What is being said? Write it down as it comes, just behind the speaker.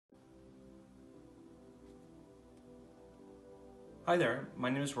Hi there,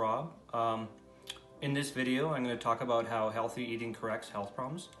 my name is Rob. In this video, I'm going to talk about how healthy eating corrects health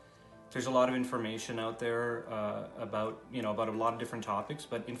problems. There's a lot of information out there about a lot of different topics,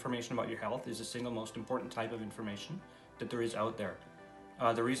 but information about your health is the single most important type of information that there is out there.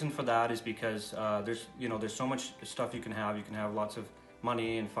 The reason for that is because there's so much stuff you can have. You can have lots of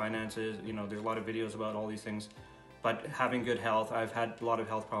money and finances. There's a lot of videos about all these things, but having good health, I've had a lot of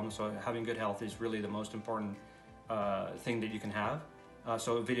health problems, so having good health is really the most important thing that you can have.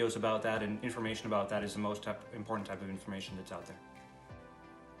 So videos about that and information about that is the most important type of information that's out there.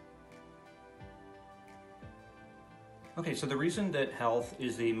 Okay, so the reason that health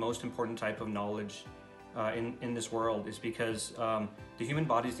is the most important type of knowledge in this world is because the human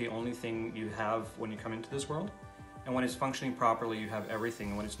body is the only thing you have when you come into this world. And when it's functioning properly, you have everything.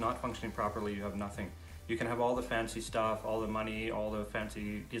 And when it's not functioning properly, you have nothing. You can have all the fancy stuff, all the money, all the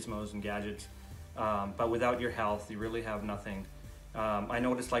fancy gizmos and gadgets, but without your health, you really have nothing. I know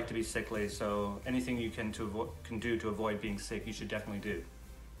what it's like to be sickly, so anything you can do to avoid being sick, you should definitely do.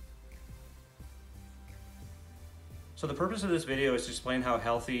 So the purpose of this video is to explain how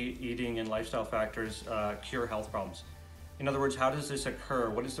healthy eating and lifestyle factors cure health problems. In other words, how does this occur?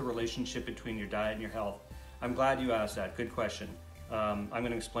 What is the relationship between your diet and your health? I'm glad you asked that. Good question. I'm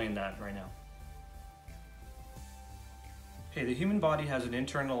going to explain that right now. Okay, the human body has an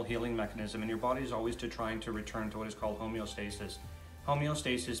internal healing mechanism, and your body is always trying to return to what is called homeostasis.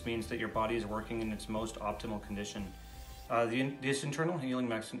 Homeostasis means that your body is working in its most optimal condition. This internal healing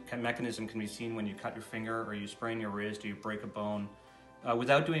mechanism can be seen when you cut your finger, or you sprain your wrist, or you break a bone.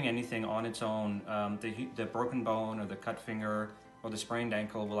 Without doing anything on its own, the broken bone or the cut finger or the sprained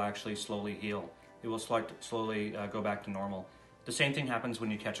ankle will actually slowly heal. It will slowly go back to normal. The same thing happens when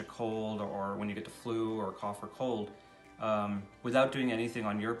you catch a cold or when you get the flu or cough or cold. Without doing anything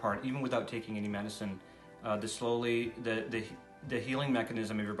on your part, even without taking any medicine, the healing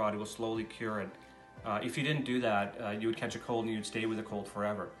mechanism of your body will slowly cure it. If you didn't do that, you would catch a cold and you'd stay with a cold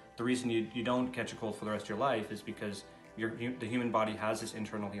forever. The reason you don't catch a cold for the rest of your life is because the human body has this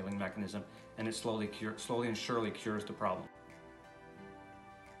internal healing mechanism, and it slowly and surely cures the problem.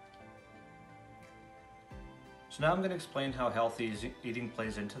 So now I'm going to explain how healthy eating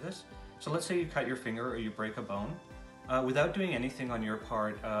plays into this. So let's say you cut your finger or you break a bone. Without doing anything on your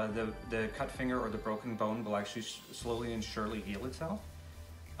part, the cut finger or the broken bone will actually slowly and surely heal itself.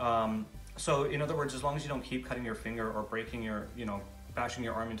 So in other words, as long as you don't keep cutting your finger or bashing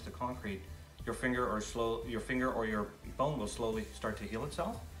your arm into the concrete, your finger or your bone will slowly start to heal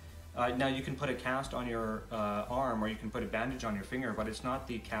itself. Now you can put a cast on your arm, or you can put a bandage on your finger, but it's not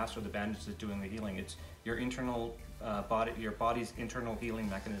the cast or the bandage that's doing the healing. It's your your body's internal healing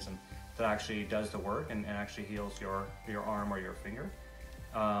mechanism that actually does the work and actually heals your arm or your finger.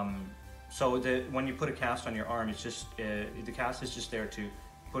 So when you put a cast on your arm, it's just the cast is just there to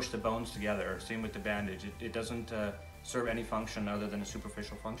push the bones together. Same with the bandage. It doesn't serve any function other than a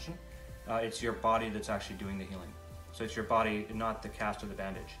superficial function. It's your body that's actually doing the healing. So it's your body, not the cast or the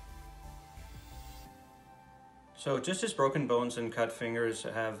bandage. So just as broken bones and cut fingers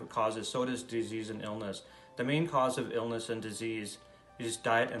have causes, so does disease and illness. The main cause of illness and disease is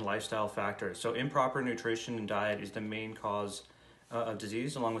diet and lifestyle factors. So improper nutrition and diet is the main cause of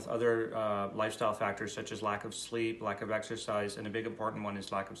disease, along with other lifestyle factors such as lack of sleep, lack of exercise, and a big important one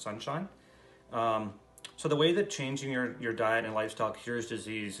is lack of sunshine. So the way that changing your diet and lifestyle cures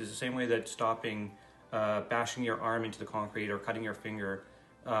disease is the same way that stopping bashing your arm into the concrete or cutting your finger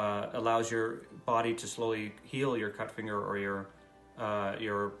allows your body to slowly heal your cut finger or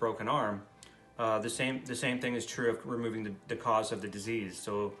your broken arm. The same thing is true of removing the cause of the disease.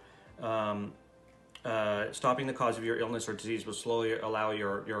 So stopping the cause of your illness or disease will slowly allow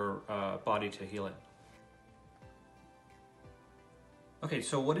your body to heal it. Okay,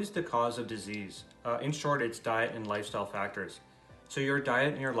 so what is the cause of disease? In short, it's diet and lifestyle factors. So your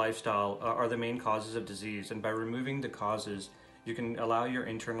diet and your lifestyle are the main causes of disease, and by removing the causes, you can allow your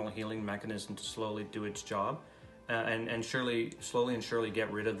internal healing mechanism to slowly do its job and slowly and surely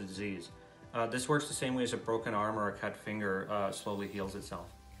get rid of the disease. This works the same way as a broken arm or a cut finger slowly heals itself.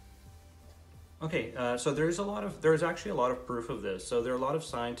 Okay, so there's actually a lot of proof of this. So there are a lot of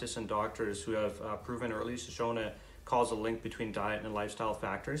scientists and doctors who have proven, or at least shown a causal link between diet and lifestyle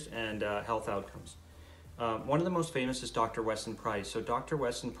factors and health outcomes. One of the most famous is Dr. Weston Price. So Dr.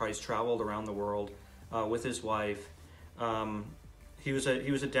 Weston Price traveled around the world with his wife. He was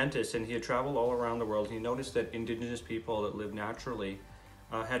a dentist, and he had traveled all around the world. He noticed that indigenous people that lived naturally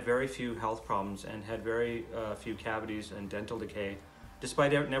had very few health problems and had very few cavities and dental decay,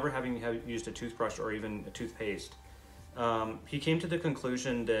 despite never having used a toothbrush or even a toothpaste. He came to the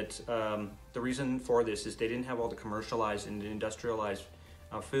conclusion that the reason for this is they didn't have all the commercialized and industrialized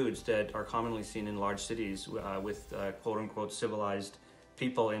foods that are commonly seen in large cities with quote-unquote civilized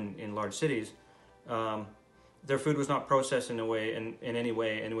people in large cities. Their food was not processed in any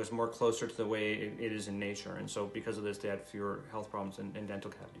way, and it was more closer to the way it is in nature. And so because of this, they had fewer health problems and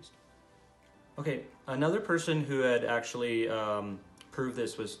dental cavities. Okay, another person who had actually proved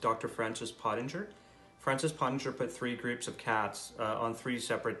this was Dr. Francis Pottinger. Francis Pottinger put 3 groups of cats on 3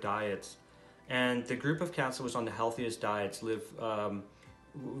 separate diets. And the group of cats that was on the healthiest diets lived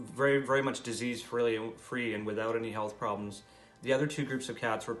very, very much disease-free and without any health problems. The other 2 groups of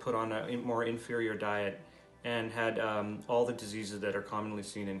cats were put on a more inferior diet and had all the diseases that are commonly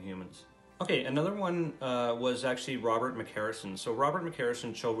seen in humans. Okay, another one was actually Robert McCarrison. So Robert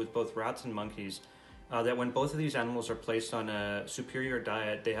McCarrison showed with both rats and monkeys that when both of these animals are placed on a superior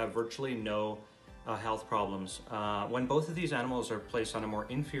diet, they have virtually no health problems. When both of these animals are placed on a more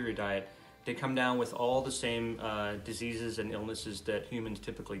inferior diet, they come down with all the same diseases and illnesses that humans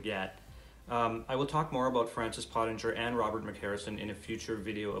typically get. I will talk more about Francis Pottinger and Robert McCarrison in a future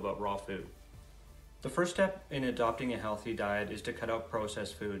video about raw food. The first step in adopting a healthy diet is to cut out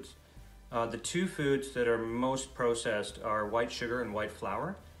processed foods. The 2 foods that are most processed are white sugar and white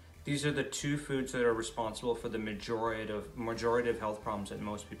flour. These are the 2 foods that are responsible for the majority of health problems that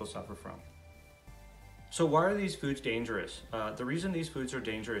most people suffer from. So why are these foods dangerous? The reason these foods are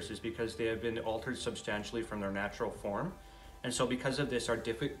dangerous is because they have been altered substantially from their natural form, and so because of this are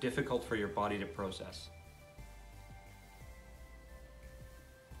difficult for your body to process.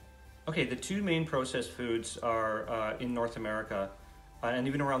 Okay, the 2 main processed foods are in North America and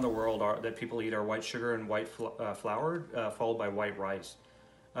even around the world that people eat are white sugar and white flour, followed by white rice.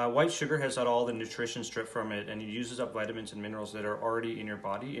 White sugar has had all the nutrition stripped from it, and it uses up vitamins and minerals that are already in your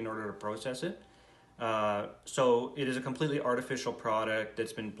body in order to process it. So it is a completely artificial product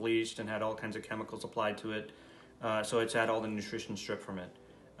that's been bleached and had all kinds of chemicals applied to it. So it's had all the nutrition stripped from it.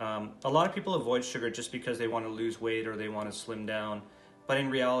 A lot of people avoid sugar just because they want to lose weight or they want to slim down. But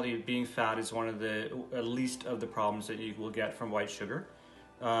in reality, being fat is one of the least of the problems that you will get from white sugar.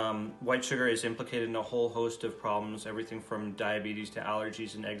 White sugar is implicated in a whole host of problems, everything from diabetes to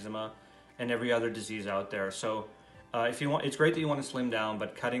allergies and eczema and every other disease out there. So if you want, it's great that you want to slim down,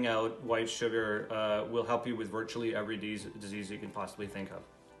 but cutting out white sugar will help you with virtually every disease you can possibly think of.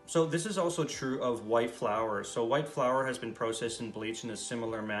 So this is also true of white flour. So white flour has been processed and bleached in a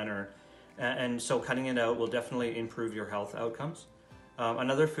similar manner. And so cutting it out will definitely improve your health outcomes.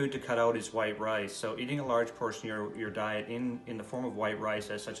 Another food to cut out is white rice. So eating a large portion of your diet in the form of white rice,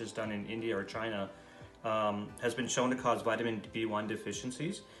 as such as done in India or China, has been shown to cause vitamin B1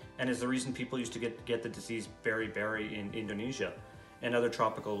 deficiencies, and is the reason people used to get the disease beriberi in Indonesia and other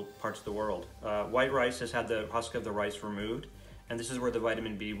tropical parts of the world. White rice has had the husk of the rice removed, and this is where the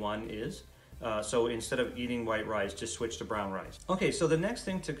vitamin B1 is. So instead of eating white rice, just switch to brown rice. Okay, so the next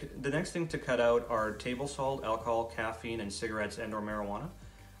thing to cut out are table salt, alcohol, caffeine, and cigarettes and/or marijuana.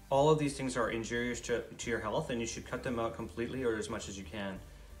 All of these things are injurious to your health, and you should cut them out completely or as much as you can.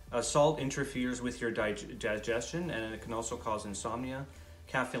 Salt interferes with your digestion, and it can also cause insomnia.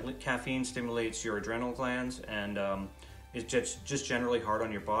 Caffeine stimulates your adrenal glands and is just generally hard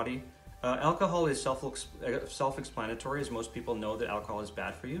on your body. Alcohol is self-explanatory, as most people know that alcohol is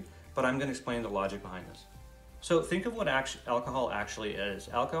bad for you. But I'm going to explain the logic behind this. So think of what alcohol actually is.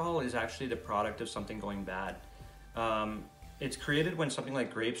 Alcohol is actually the product of something going bad. It's created when something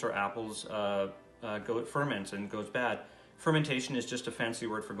like grapes or apples ferments and goes bad. Fermentation is just a fancy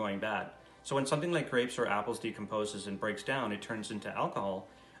word for going bad. So when something like grapes or apples decomposes and breaks down, it turns into alcohol.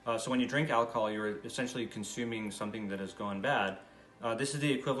 So when you drink alcohol, you're essentially consuming something that has gone bad. This is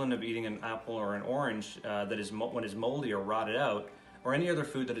the equivalent of eating an apple or an orange that is when it's moldy or rotted out, or any other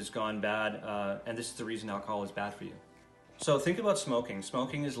food that has gone bad, and this is the reason alcohol is bad for you. So think about smoking.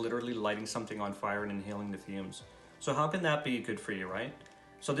 Smoking is literally lighting something on fire and inhaling the fumes. So how can that be good for you, right?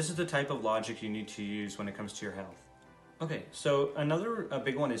 So this is the type of logic you need to use when it comes to your health. Okay, so another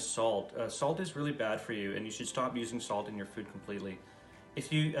big one is salt. Salt is really bad for you, and you should stop using salt in your food completely.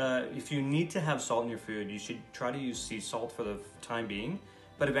 If you need to have salt in your food, you should try to use sea salt for the time being,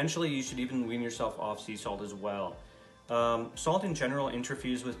 but eventually you should even wean yourself off sea salt as well. Salt in general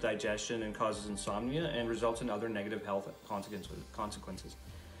interferes with digestion and causes insomnia and results in other negative health consequences.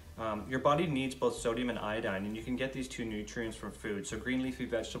 Your body needs both sodium and iodine, and you can get these 2 nutrients from food. So green leafy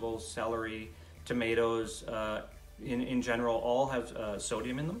vegetables, celery, tomatoes, in general, all have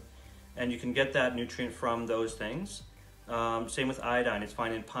sodium in them, and you can get that nutrient from those things. Same with iodine. It's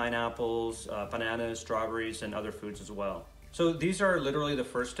found in pineapples, bananas, strawberries, and other foods as well. So these are literally the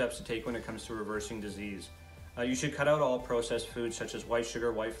first steps to take when it comes to reversing disease. You should cut out all processed foods such as white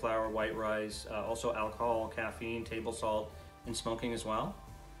sugar, white flour, white rice, also alcohol, caffeine, table salt, and smoking as well.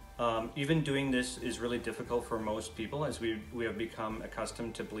 Even doing this is really difficult for most people as we have become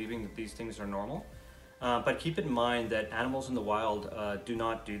accustomed to believing that these things are normal. But keep in mind that animals in the wild do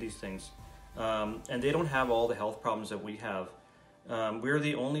not do these things. And they don't have all the health problems that we have. We're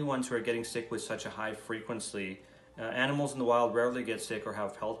the only ones who are getting sick with such a high frequency. Animals in the wild rarely get sick or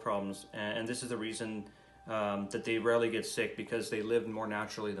have health problems, and this is the reason that they rarely get sick, because they live more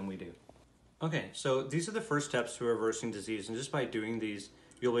naturally than we do. Okay, so these are the first steps to reversing disease, and just by doing these,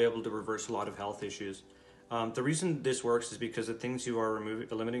 you'll be able to reverse a lot of health issues. The reason this works is because the things you are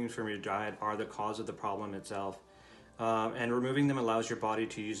eliminating from your diet are the cause of the problem itself. And removing them allows your body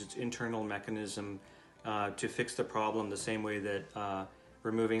to use its internal mechanism to fix the problem, the same way that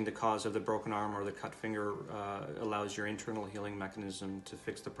removing the cause of the broken arm or the cut finger allows your internal healing mechanism to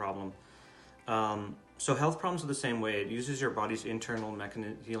fix the problem. So health problems are the same way. It uses your body's internal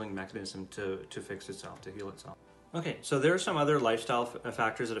healing mechanism to fix itself, to heal itself. Okay, so there are some other lifestyle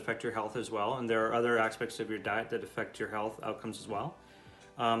factors that affect your health as well, and there are other aspects of your diet that affect your health outcomes as well.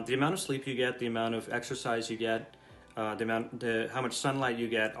 The amount of sleep you get, the amount of exercise you get, how much sunlight you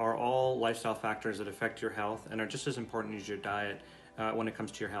get are all lifestyle factors that affect your health and are just as important as your diet when it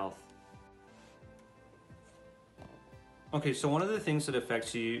comes to your health. Okay, so one of the things that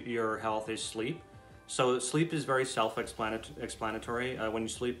affects your health is sleep. So sleep is very self-explanatory. When you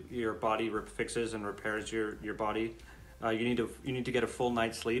sleep, your body fixes and repairs your body. You need to get a full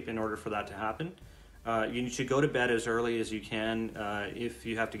night's sleep in order for that to happen. You should go to bed as early as you can if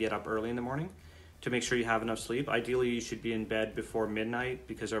you have to get up early in the morning to make sure you have enough sleep. Ideally, you should be in bed before midnight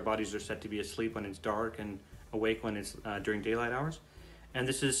because our bodies are set to be asleep when it's dark and awake when it's during daylight hours. And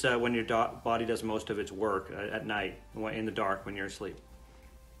this is when your body does most of its work at night, in the dark when you're asleep.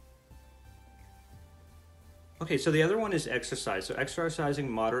 Okay, so the other one is exercise. So exercising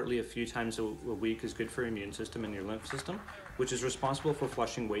moderately a few times a week is good for your immune system and your lymph system, which is responsible for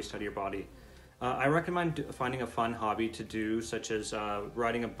flushing waste out of your body. I recommend finding a fun hobby to do, such as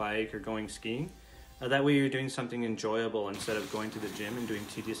riding a bike or going skiing. That way you're doing something enjoyable instead of going to the gym and doing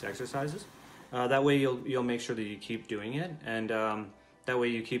tedious exercises. That way you'll make sure that you keep doing it, and that way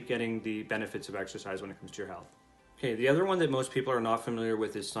you keep getting the benefits of exercise when it comes to your health. Okay, the other one that most people are not familiar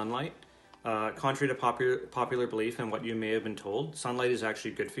with is sunlight. Contrary to popular belief and what you may have been told, sunlight is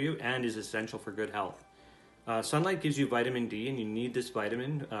actually good for you and is essential for good health. Sunlight gives you vitamin D, and you need this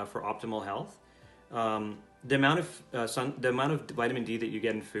vitamin for optimal health. The amount of vitamin D that you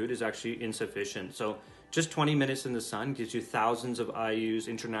get in food is actually insufficient. So just 20 minutes in the sun gives you thousands of IU's,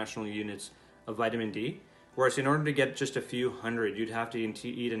 international units of vitamin D. Whereas in order to get just a few hundred, you'd have to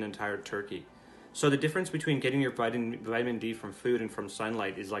eat an entire turkey. So the difference between getting your vitamin D from food and from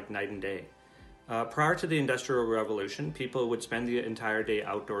sunlight is like night and day. Prior to the Industrial Revolution, people would spend the entire day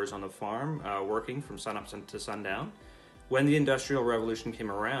outdoors on the farm, working from sunup to sundown. When the Industrial Revolution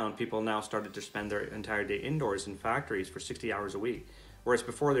came around, people now started to spend their entire day indoors in factories for 60 hours a week, whereas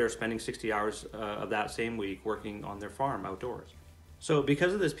before they were spending 60 hours of that same week working on their farm outdoors. So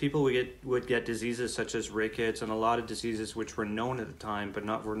because of this, people would get diseases such as rickets and a lot of diseases which were known at the time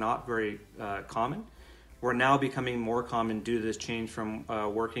but were not very common, were now becoming more common due to this change from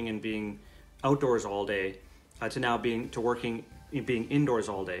working and being outdoors all day to now being indoors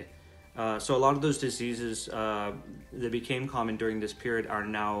all day. So a lot of those diseases that became common during this period are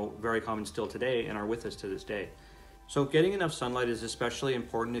now very common still today and are with us to this day. So getting enough sunlight is especially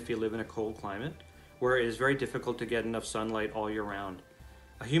important if you live in a cold climate, where it is very difficult to get enough sunlight all year round.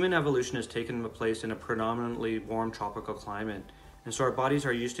 Human evolution has taken place in a predominantly warm tropical climate, and so our bodies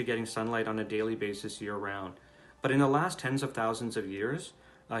are used to getting sunlight on a daily basis year round. But in the last tens of thousands of years,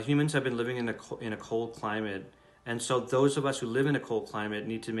 humans have been living in a cold climate, and so those of us who live in a cold climate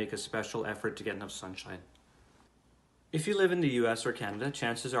need to make a special effort to get enough sunshine. If you live in the US or Canada,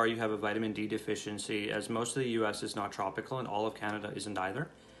 chances are you have a vitamin D deficiency, as most of the US is not tropical and all of Canada isn't either.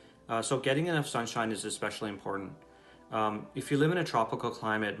 So getting enough sunshine is especially important. If you live in a tropical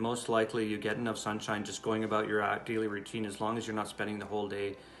climate, most likely you get enough sunshine just going about your daily routine, as long as you're not spending the whole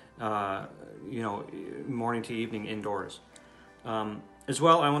day, morning to evening indoors. As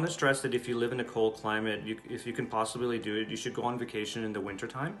well, I want to stress that if you live in a cold climate, if you can possibly do it, you should go on vacation in the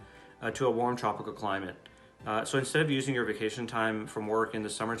wintertime to a warm tropical climate. So instead of using your vacation time from work in the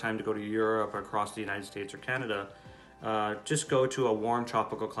summertime to go to Europe or across the United States or Canada, just go to a warm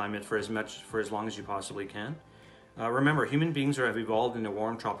tropical climate for as long as you possibly can. Remember, human beings have evolved in a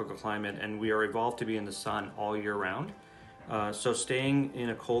warm tropical climate, and we are evolved to be in the sun all year round. So staying in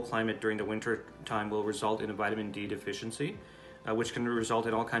a cold climate during the winter time will result in a vitamin D deficiency. which can result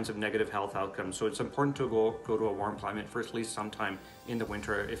in all kinds of negative health outcomes. So it's important to go to a warm climate for at least some time in the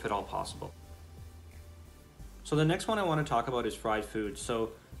winter, if at all possible. So the next one I want to talk about is fried foods.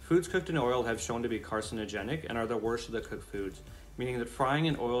 So foods cooked in oil have shown to be carcinogenic and are the worst of the cooked foods, meaning that frying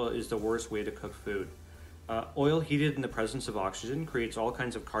in oil is the worst way to cook food. Oil heated in the presence of oxygen creates all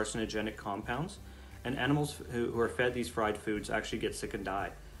kinds of carcinogenic compounds, and animals who are fed these fried foods actually get sick and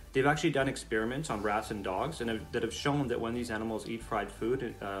die. They've actually done experiments on rats and dogs that have shown that when these animals eat fried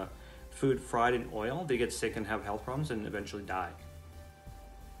food, food fried in oil, they get sick and have health problems and eventually die.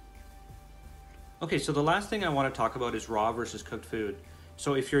 Okay, so the last thing I want to talk about is raw versus cooked food.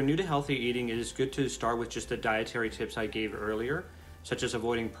 So if you're new to healthy eating, it is good to start with just the dietary tips I gave earlier, such as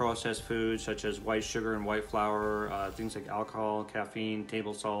avoiding processed foods such as white sugar and white flour, things like alcohol, caffeine,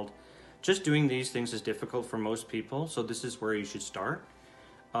 table salt. Just doing these things is difficult for most people, so this is where you should start.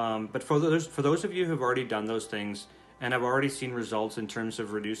 But for those of you who have already done those things and have already seen results in terms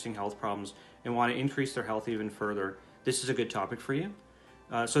of reducing health problems and want to increase their health even further, this is a good topic for you.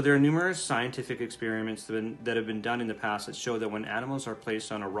 So there are numerous scientific experiments that have been done in the past that show that when animals are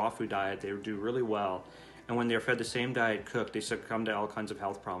placed on a raw food diet, they do really well. And when they're fed the same diet cooked, they succumb to all kinds of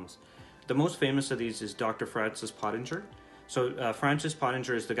health problems. The most famous of these is Dr. Francis Pottenger. So Francis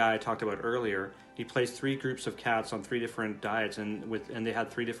Pottenger is the guy I talked about earlier. He placed 3 groups of cats on 3 different diets, and they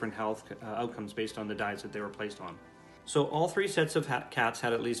had 3 different health outcomes based on the diets that they were placed on. So all 3 sets of cats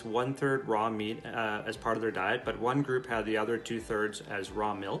had at least 1/3 raw meat as part of their diet, but one group had the other 2/3 as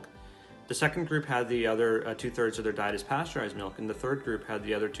raw milk. The second group had the other 2/3 of their diet as pasteurized milk, and the third group had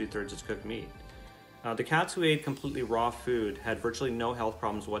the other 2/3 as cooked meat. The cats who ate completely raw food had virtually no health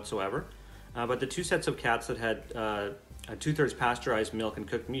problems whatsoever, but the 2 sets of cats that had 2/3 pasteurized milk and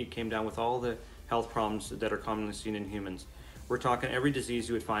cooked meat came down with all the health problems that are commonly seen in humans. We're talking every disease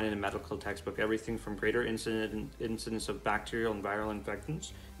you would find in a medical textbook, everything from greater incidence of bacterial and viral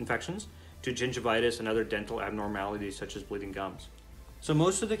infections to gingivitis and other dental abnormalities such as bleeding gums. So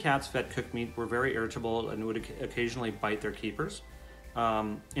most of the cats fed cooked meat were very irritable and would occasionally bite their keepers.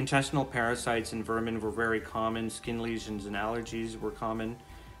 Intestinal parasites and vermin were very common. Skin lesions and allergies were common.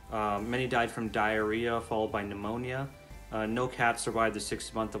 Many died from diarrhea followed by pneumonia. No cat survived the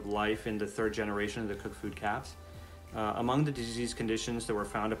 6th month of life in the 3rd generation of the cooked food cats. Among the disease conditions that were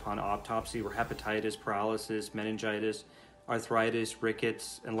found upon autopsy were hepatitis, paralysis, meningitis, arthritis,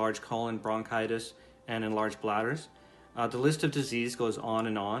 rickets, enlarged colon, bronchitis, and enlarged bladders. The list of disease goes on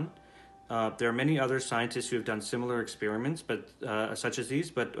and on. There are many other scientists who have done similar experiments, such as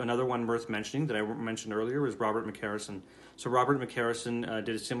these, but another one worth mentioning that I mentioned earlier was Robert McCarrison. So Robert McCarrison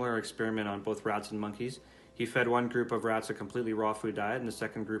did a similar experiment on both rats and monkeys. He fed one group of rats a completely raw food diet and the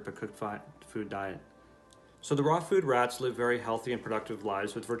second group a cooked food diet. So the raw food rats live very healthy and productive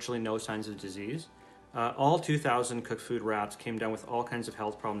lives with virtually no signs of disease. All 2,000 cooked food rats came down with all kinds of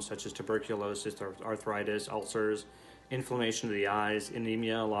health problems such as tuberculosis, arthritis, ulcers, inflammation of the eyes,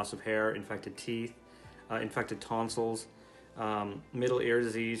 anemia, loss of hair, infected teeth, infected tonsils, middle ear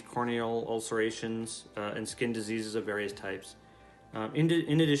disease, corneal ulcerations, and skin diseases of various types.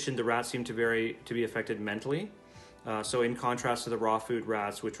 In addition, the rats seem to be affected mentally. So in contrast to the raw food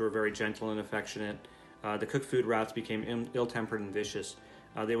rats, which were very gentle and affectionate, the cooked food rats became ill-tempered and vicious.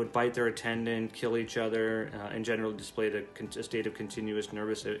 They would bite their attendant, kill each other, and generally displayed a state of continuous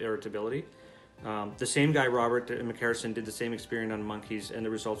nervous irritability. The same guy, Robert McCarrison, did the same experiment on monkeys, and the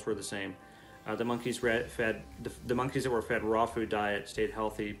results were the same. The monkeys that were fed raw food diet stayed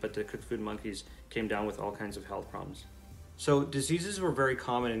healthy, but the cooked food monkeys came down with all kinds of health problems. So diseases were very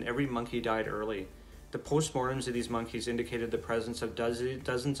common, and every monkey died early. The postmortems of these monkeys indicated the presence of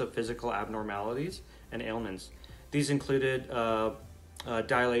dozens of physical abnormalities and ailments. These included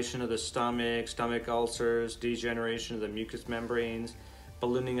dilation of the stomach ulcers, degeneration of the mucous membranes,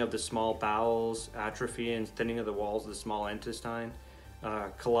 ballooning of the small bowels, atrophy and thinning of the walls of the small intestine,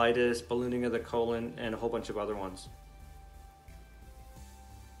 colitis, ballooning of the colon, and a whole bunch of other ones.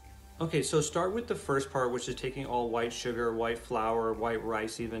 Okay, so start with the first part, which is taking all white sugar, white flour, white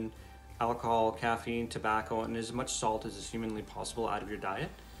rice even, alcohol, caffeine, tobacco, and as much salt as is humanly possible out of your diet.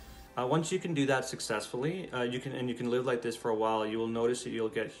 Once you can do that successfully, you can live like this for a while, you will notice that you'll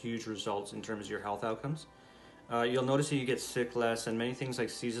get huge results in terms of your health outcomes. You'll notice that you get sick less, and many things like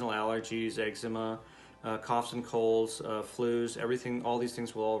seasonal allergies, eczema, coughs and colds, flus, everything, all these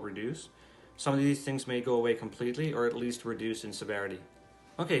things will all reduce. Some of these things may go away completely or at least reduce in severity.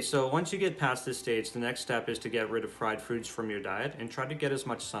 Okay, so once you get past this stage, the next step is to get rid of fried foods from your diet and try to get as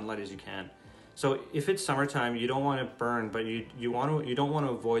much sunlight as you can. So if it's summertime, you don't want to burn, but you don't want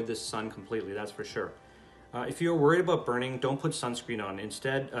to avoid the sun completely, that's for sure. If you're worried about burning, don't put sunscreen on.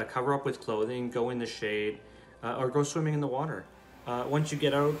 Instead, cover up with clothing, go in the shade, or go swimming in the water. Once you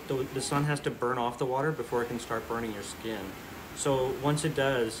get out, the sun has to burn off the water before it can start burning your skin. So once it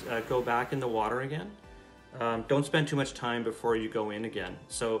does, go back in the water again. Don't spend too much time before you go in again.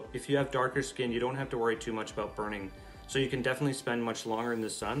 So if you have darker skin, you don't have to worry too much about burning. So you can definitely spend much longer in the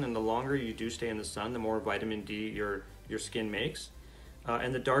sun, and the longer you do stay in the sun, the more vitamin D your skin makes.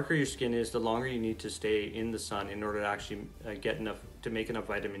 And the darker your skin is, the longer you need to stay in the sun in order to actually make enough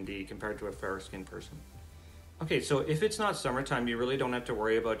vitamin D compared to a fair skinned person. Okay, so if it's not summertime, you really don't have to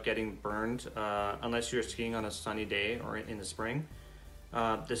worry about getting burned unless you're skiing on a sunny day or in the spring.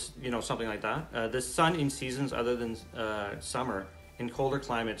 Something like that. The sun in seasons other than summer, in colder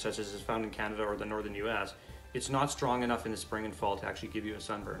climates such as is found in Canada or the northern US, it's not strong enough in the spring and fall to actually give you a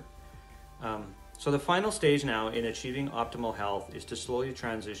sunburn. So the final stage now in achieving optimal health is to slowly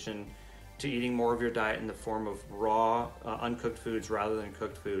transition to eating more of your diet in the form of raw, uncooked foods rather than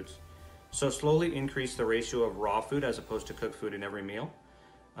cooked foods. So slowly increase the ratio of raw food as opposed to cooked food in every meal.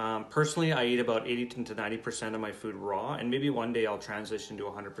 Personally, I eat about 80 to 90% of my food raw, and maybe one day I'll transition to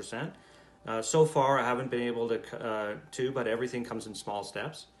 100%. So far, I haven't been able to, but everything comes in small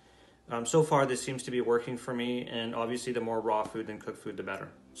steps. So far, this seems to be working for me, and obviously the more raw food than cooked food, the better.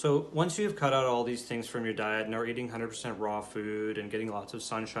 So once you've cut out all these things from your diet and are eating 100% raw food and getting lots of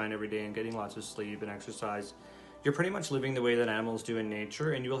sunshine every day and getting lots of sleep and exercise, you're pretty much living the way that animals do in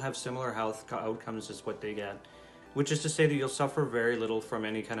nature, and you will have similar health outcomes as what they get. Which is to say that you'll suffer very little from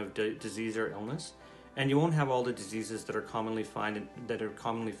any kind of disease or illness, and you won't have all the diseases that are commonly found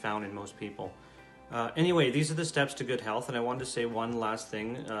in most people. Anyway, these are the steps to good health, and I wanted to say one last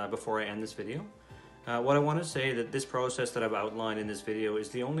thing before I end this video. What I want to say that this process that I've outlined in this video is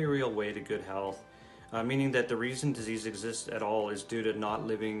the only real way to good health, meaning that the reason disease exists at all is due to not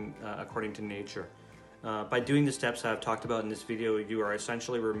living according to nature. By doing the steps I've talked about in this video, you are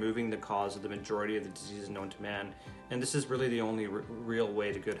essentially removing the cause of the majority of the diseases known to man, and this is really the only real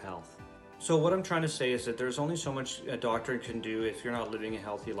way to good health. So what I'm trying to say is that there's only so much a doctor can do if you're not living a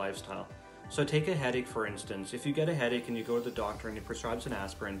healthy lifestyle. So take a headache, for instance. If you get a headache and you go to the doctor and he prescribes an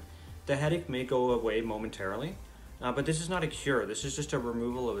aspirin, the headache may go away momentarily, but this is not a cure. This is just a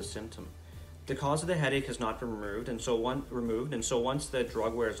removal of a symptom. The cause of the headache has not been removed, and so once the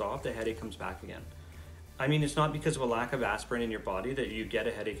drug wears off, the headache comes back again. I mean, it's not because of a lack of aspirin in your body that you get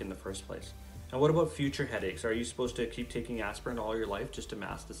a headache in the first place. And what about future headaches? Are you supposed to keep taking aspirin all your life just to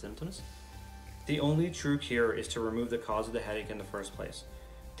mask the symptoms? The only true cure is to remove the cause of the headache in the first place.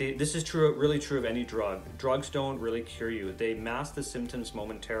 This is really true of any drug. Drugs don't really cure you. They mask the symptoms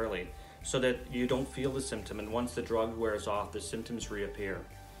momentarily so that you don't feel the symptom, and once the drug wears off, the symptoms reappear.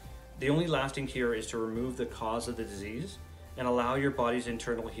 The only lasting cure is to remove the cause of the disease and allow your body's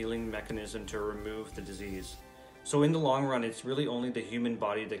internal healing mechanism to remove the disease. So in the long run, it's really only the human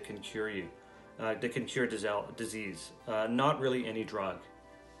body that can cure you, that can cure disease, not really any drug.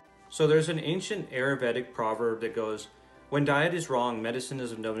 So there's an ancient Ayurvedic proverb that goes, when diet is wrong, medicine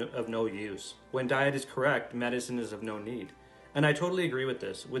is of no use. When diet is correct, medicine is of no need. And I totally agree with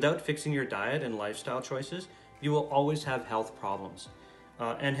this. Without fixing your diet and lifestyle choices, you will always have health problems,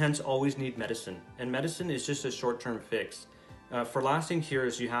 and hence always need medicine. And medicine is just a short-term fix. For lasting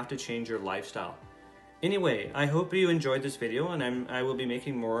cures, you have to change your lifestyle. Anyway, I hope you enjoyed this video, and I will be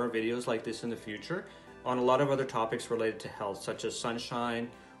making more videos like this in the future on a lot of other topics related to health, such as sunshine,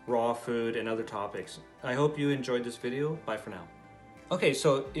 raw food, and other topics. I hope you enjoyed this video. Bye for now. Okay,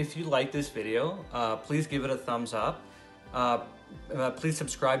 so if you like this video, please give it a thumbs up. Please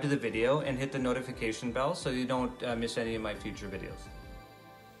subscribe to the video and hit the notification bell so you don't miss any of my future videos.